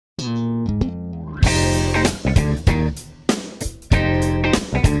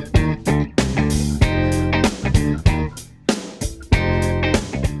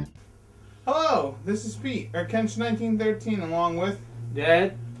Pete, or Kenshin1913, along with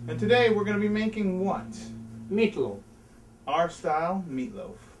Dad. And today we're going to be making what? Meatloaf. Our style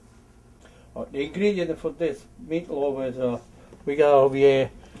meatloaf. The ingredient for this meatloaf is we got over here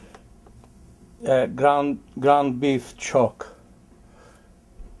ground beef chuck,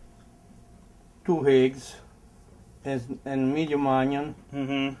 2 eggs, and medium onion,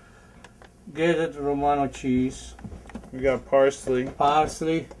 grated Romano cheese. We got parsley,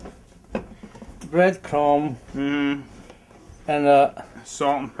 breadcrumb, and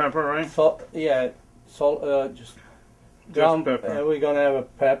salt and pepper, right? Salt, yeah, salt. Just ground. Pepper. We're gonna have a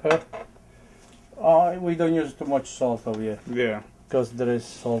pepper. We don't use too much salt over here. Yeah, because there is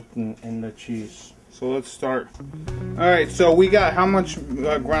salt in the cheese. So let's start. All right. So we got how much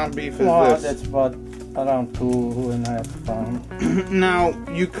ground beef is this? That's about around 2.5 pounds. Now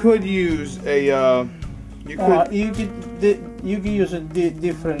you could use a. You could use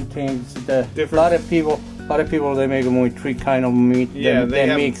different things. A lot of people they make them with 3 kind of meat. Yeah, they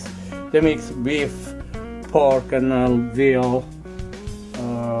mix beef, pork, and veal.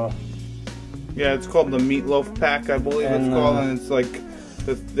 Yeah, it's called the Meatloaf pack, I believe it's called, and it's like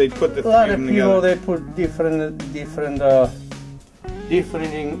they put the 3 of them together. A lot of people they put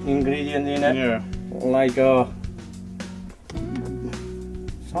different ingredients in it. Yeah. Like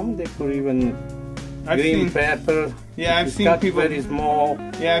some they put even green pepper. Yeah, I've seen people very small.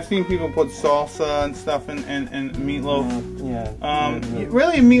 Yeah, I've seen people put salsa and stuff in meatloaf.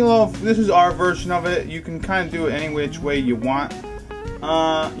 Really, meatloaf. This is our version of it. You can kind of do it any which way you want.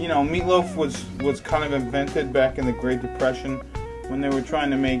 You know, meatloaf was kind of invented back in the Great Depression when they were trying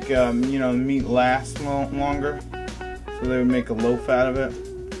to make you know, meat last longer, so they would make a loaf out of it.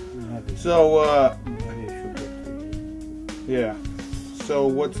 So yeah. So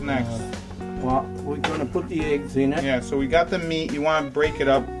what's next? Well, we're gonna put the eggs in it. Yeah. So we got the meat. You want to break it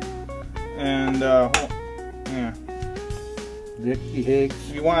up, and yeah. Break the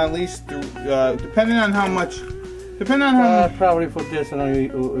eggs. You want at least depending on how much. Depending on how much. Probably for this one,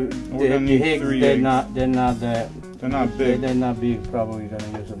 the eggs they're not big. They're not big. Probably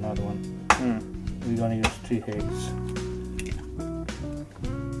gonna use another one. We're gonna use 3 eggs.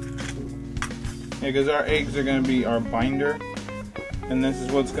 Yeah, because our eggs are gonna be our binder, and this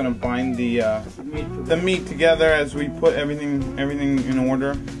is what's gonna bind the meat together as we put everything in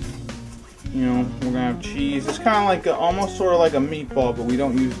order. You know, we're gonna have cheese. It's kind of like almost sort of like a meatball, but we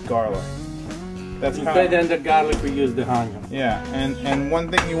don't use garlic. That's instead than the garlic, we use the onion. Yeah, and one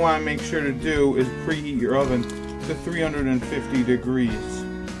thing you want to make sure to do is preheat your oven to 350 degrees.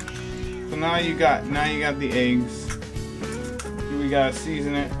 So now you got the eggs. We gotta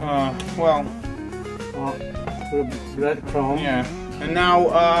season it. Breadcrumbs. Yeah, and now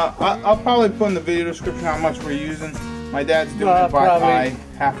I'll probably put in the video description how much we're using. My dad's doing it by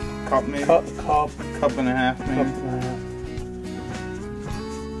half cup maybe. Cup and a half maybe.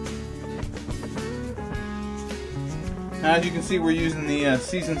 Now, as you can see, we're using the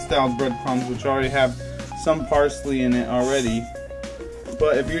seasoned style breadcrumbs, which already have some parsley in it already.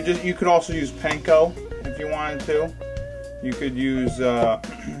 But if you could also use panko if you wanted to. You could use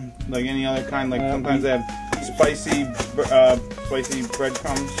like any other kind. Like sometimes they have spicy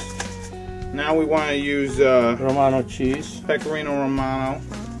breadcrumbs. Now we want to use Romano cheese, Pecorino Romano.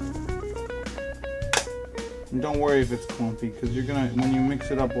 And don't worry if it's clumpy, because you're gonna, when you mix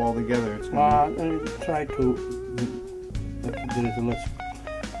it up all together, it's gonna. Try to. There is a less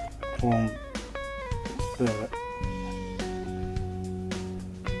clump there.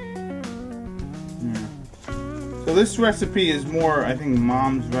 So this recipe is more, I think,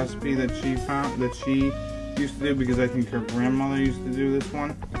 Mom's recipe that she used to do, because I think her grandmother used to do this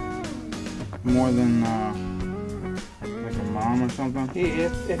one more than like a mom or something.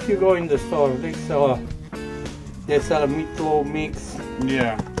 If you go in the store, they sell a meatloaf mix.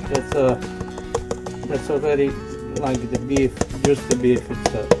 Yeah. That's already like the beef, just the beef.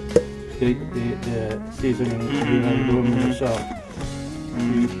 It's the seasoning you are doing yourself.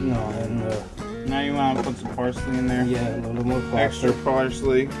 Now you want to put some parsley in there. Yeah, a little more parsley. Extra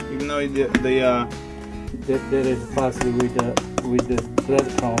parsley, even though there is parsley with the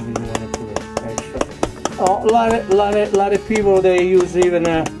breadcrumb. You want to put it extra. A lot of people they use even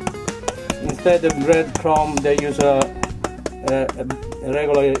instead of breadcrumb they use a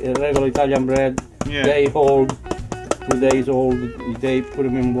regular Italian bread. Yeah. They hold 2 days old. They put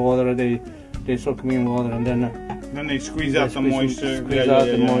them in water. They soak them in water, and then they squeeze out the moisture. Squeeze out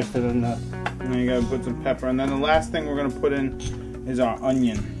the moisture, and then you gotta put some pepper. And then the last thing we're gonna put in is our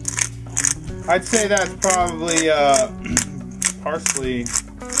onion. I'd say that's probably parsley.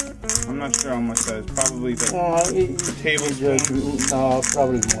 I'm not sure how much that is. Probably 2 tablespoons. No,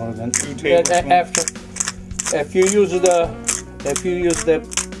 probably more than 2 tablespoons. if you use the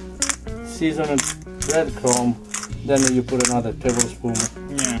seasoned breadcrumb, then you put another tablespoon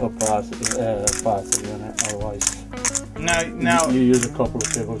of parsley on it. Otherwise, now you use a couple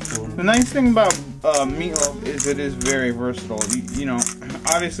of tablespoons. The nice thing about meatloaf is it is very versatile. You know,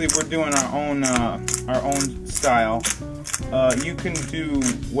 obviously we're doing our own style. You can do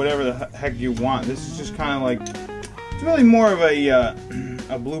whatever the heck you want. This is just kind of like, it's really more of a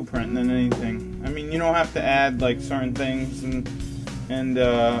blueprint than anything. I mean, you don't have to add like certain things, and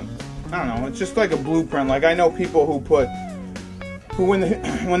I don't know. It's just like a blueprint. Like I know people who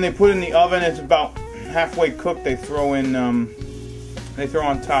when they put in the oven, it's about halfway cooked. They throw on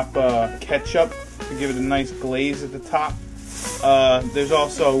top ketchup to give it a nice glaze at the top. There's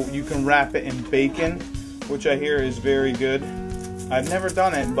also, you can wrap it in bacon, which I hear is very good. I've never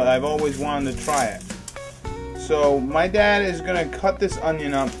done it, but I've always wanted to try it. So my dad is gonna cut this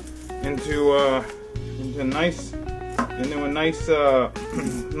onion up into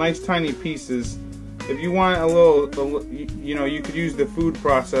nice tiny pieces. If you want a little, you know, you could use the food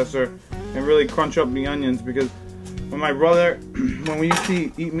processor and really crunch up the onions, because when my brother, when we used to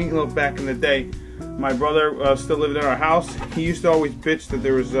eat meatloaf back in the day, my brother still lived at our house. He used to always bitch that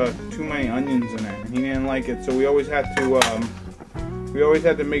there was too many onions in it, and he didn't like it. So we always had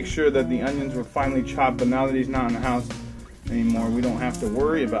to make sure that the onions were finely chopped. But now that he's not in the house anymore, we don't have to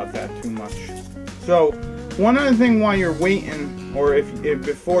worry about that too much. So one other thing while you're waiting, or if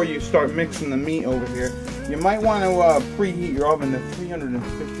before you start mixing the meat over here, you might want to preheat your oven to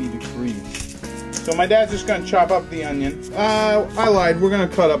 350 degrees. So my dad's just going to chop up the onion. I lied. We're going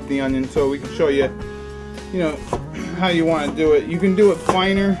to cut up the onion so we can show you, you know, how you want to do it. You can do it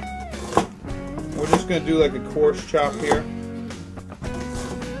finer. We're just going to do like a coarse chop here.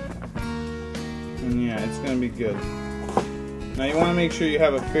 And yeah, it's going to be good. Now you want to make sure you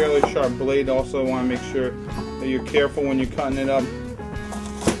have a fairly sharp blade. Also want to make sure that you're careful when you're cutting it up,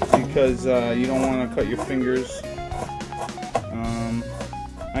 because you don't want to cut your fingers.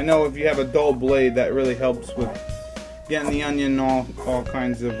 I know if you have a dull blade, that really helps with getting the onion all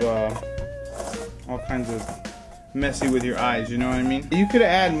kinds of messy with your eyes. You know what I mean? You could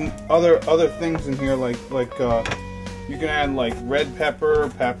add other things in here, like you can add like red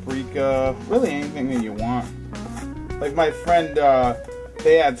pepper, paprika, really anything that you want. Like my friend,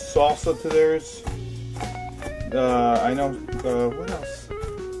 they add salsa to theirs. I know, what else?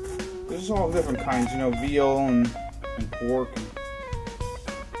 There's all different kinds, you know, veal and pork.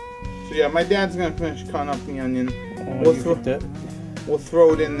 So yeah, my dad's gonna finish cutting up the onion. We'll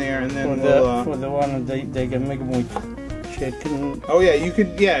throw it in there, and then for the one they can make them with chicken. Oh yeah, you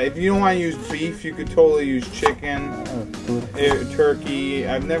could. Yeah, if you don't want to use beef, you could totally use chicken, turkey.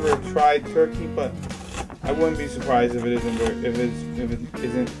 I've never tried turkey, but I wouldn't be surprised if it isn't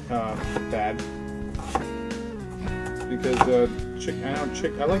bad, because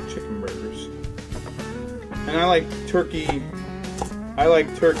I like chicken burgers, and I like turkey.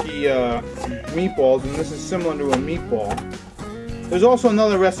 Meatballs, and this is similar to a meatball. There's also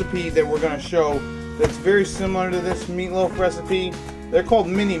another recipe that we're going to show that's very similar to this meatloaf recipe. They're called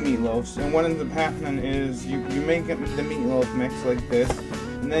mini meatloafs, and what ends up happening is you make the meatloaf mix like this,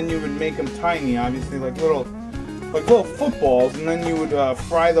 and then you would make them tiny, obviously like little footballs, and then you would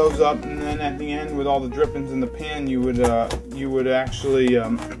fry those up, and then at the end with all the drippings in the pan, you would actually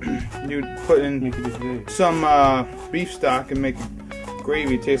you'd put in some beef stock and make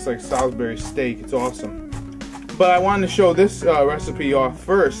gravy. It tastes like Salisbury steak. It's awesome. But I wanted to show this recipe off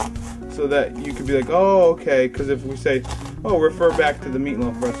first, so that you could be like, oh, okay, because if we say, oh, refer back to the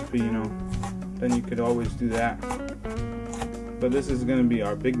meatloaf recipe, you know, then you could always do that. But this is going to be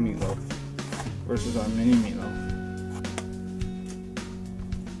our big meatloaf versus our mini meatloaf.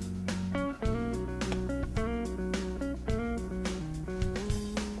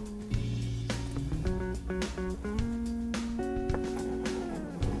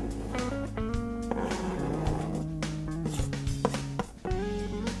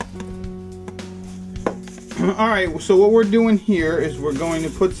 Alright, so what we're doing here is we're going to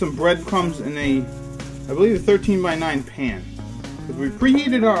put some breadcrumbs in I believe a 13 by 9 pan. Because we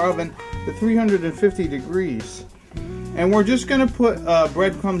preheated our oven to 350 degrees. And we're just going to put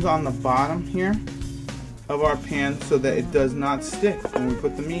breadcrumbs on the bottom here of our pan so that it does not stick when we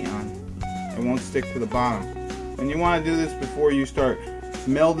put the meat on. It won't stick to the bottom. And you want to do this before you start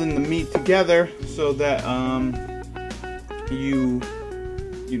melding the meat together so that you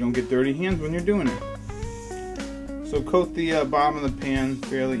don't get dirty hands when you're doing it. So coat the bottom of the pan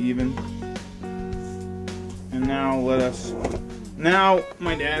fairly even. And now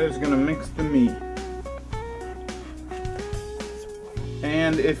my dad is going to mix the meat.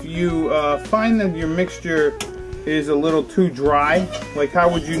 And if you find that your mixture is a little too dry, like how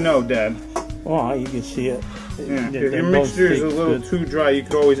would you know, Dad? Oh, you can see it. Yeah, if your mixture is a little too dry, you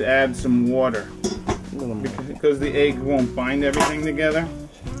could always add some water. Because the egg won't bind everything together.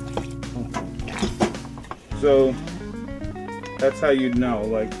 So that's how you'd know.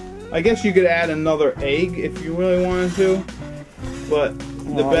 Like, I guess you could add another egg if you really wanted to, but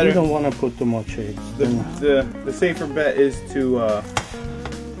the better. You don't want to put too much eggs. The safer bet is to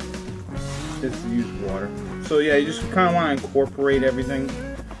use water. So yeah, you just kind of want to incorporate everything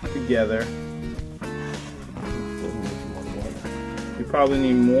together. You probably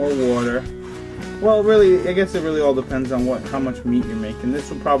need more water. Well, really, I guess it really all depends on how much meat you're making.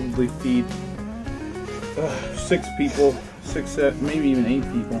 This will probably feed 6 people, 6, 7, maybe even 8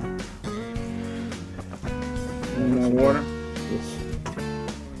 people. Any more water? Yes.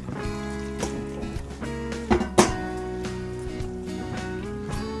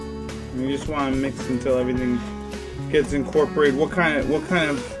 You just want to mix until everything gets incorporated. What kind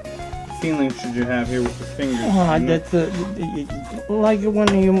of feeling should you have here with the fingers? That's like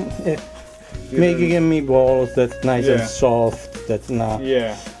when you making a meatballs. That's nice and soft. That's not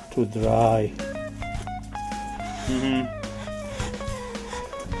too dry.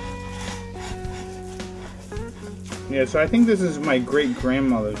 Yeah, so I think this is my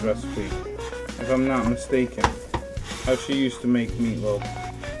great-grandmother's recipe, if I'm not mistaken. How she used to make meatloaf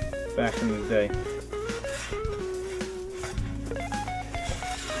back in the day.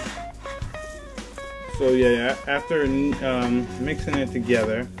 So yeah, after mixing it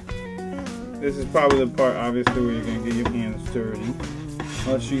together, this is probably the part, obviously, where you're going to get your hands dirty,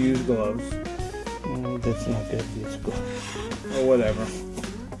 unless you use gloves. That's not good, it's good. Or whatever.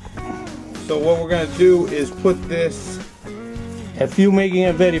 So what we're going to do is put this... If you're making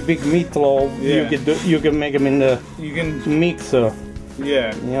a very big meatloaf, you can make them in the mixer.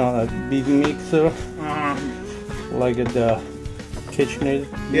 Yeah. You know, a big mixer. Like at the KitchenAid.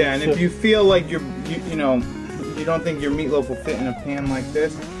 Yeah, and if you feel like you don't think your meatloaf will fit in a pan like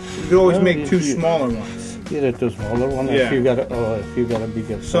this, you could always make 2 smaller ones. Yeah, 2 smaller ones. Yeah. If you got a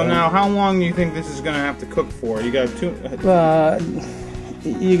bigger. So now, how long do you think this is gonna have to cook for? You got 2.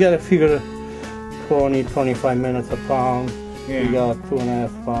 You gotta figure 20-25 minutes a pound. Yeah. You got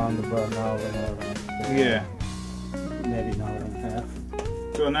 2.5 pounds, about an hour and a half. Yeah. Maybe an hour and a half.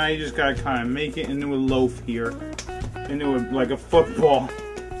 So now you just gotta kind of make it into a loaf here, into like a football,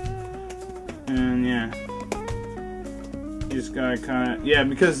 and yeah. You just gotta kind of,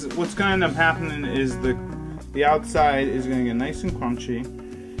 because what's gonna end up happening is the outside is gonna get nice and crunchy,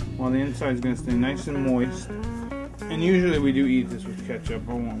 while the inside is gonna stay nice and moist. And usually we do eat this with ketchup,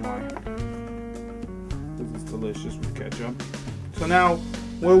 I won't lie, because it's delicious with ketchup. So now,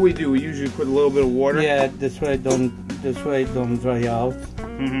 what do? We usually put a little bit of water. Yeah, this way it don't dry out.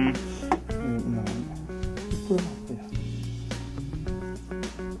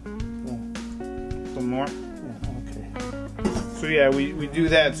 Some more. So yeah, we do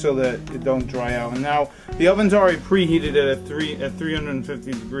that so that it don't dry out. And now the oven's already preheated at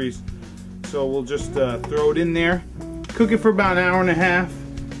 350 degrees. So we'll just throw it in there, cook it for about an hour and a half,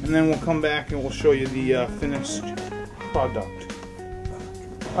 and then we'll come back and we'll show you the finished product.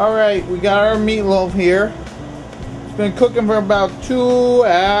 All right, we got our meatloaf here. It's been cooking for about 2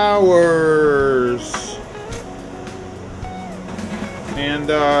 hours. And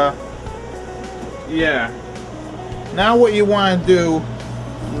yeah. Now what you want to do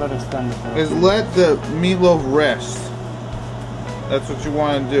is let the meatloaf rest. That's what you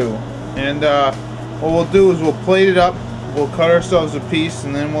want to do. And what we'll do is we'll plate it up, we'll cut ourselves a piece,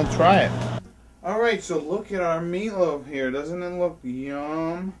 and then we'll try it. Alright, so look at our meatloaf here. Doesn't it look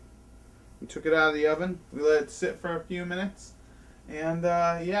yum? We took it out of the oven, we let it sit for a few minutes, and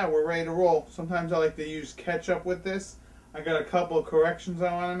yeah, we're ready to roll. Sometimes I like to use ketchup with this. I got a couple of corrections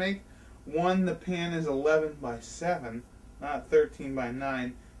I want to make. One, the pan is 11 by 7, not 13 by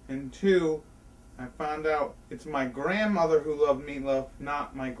 9. And 2, I found out it's my grandmother who loved meatloaf,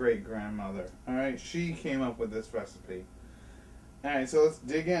 not my great-grandmother. Alright, she came up with this recipe. Alright, so let's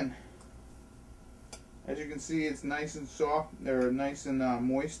dig in. As you can see, it's nice and soft, or nice and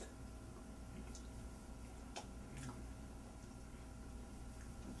moist.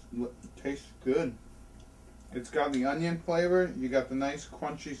 It tastes good. It's got the onion flavor. You got the nice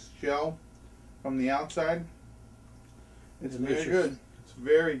crunchy shell from the outside. It's very good. It's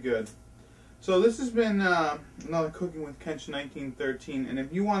very good. So this has been another Cooking with Kenshin1913. And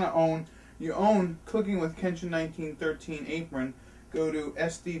if you want to own your own Cooking with Kenshin1913 apron, go to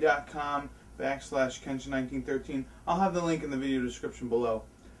sd.com/Kenshin1913. I'll have the link in the video description below.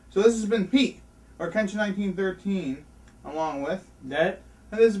 So this has been Pete, or Kenshin1913, along with that.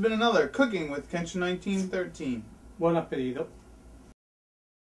 And this has been another Cooking with Kenshin1913. Buon appetito.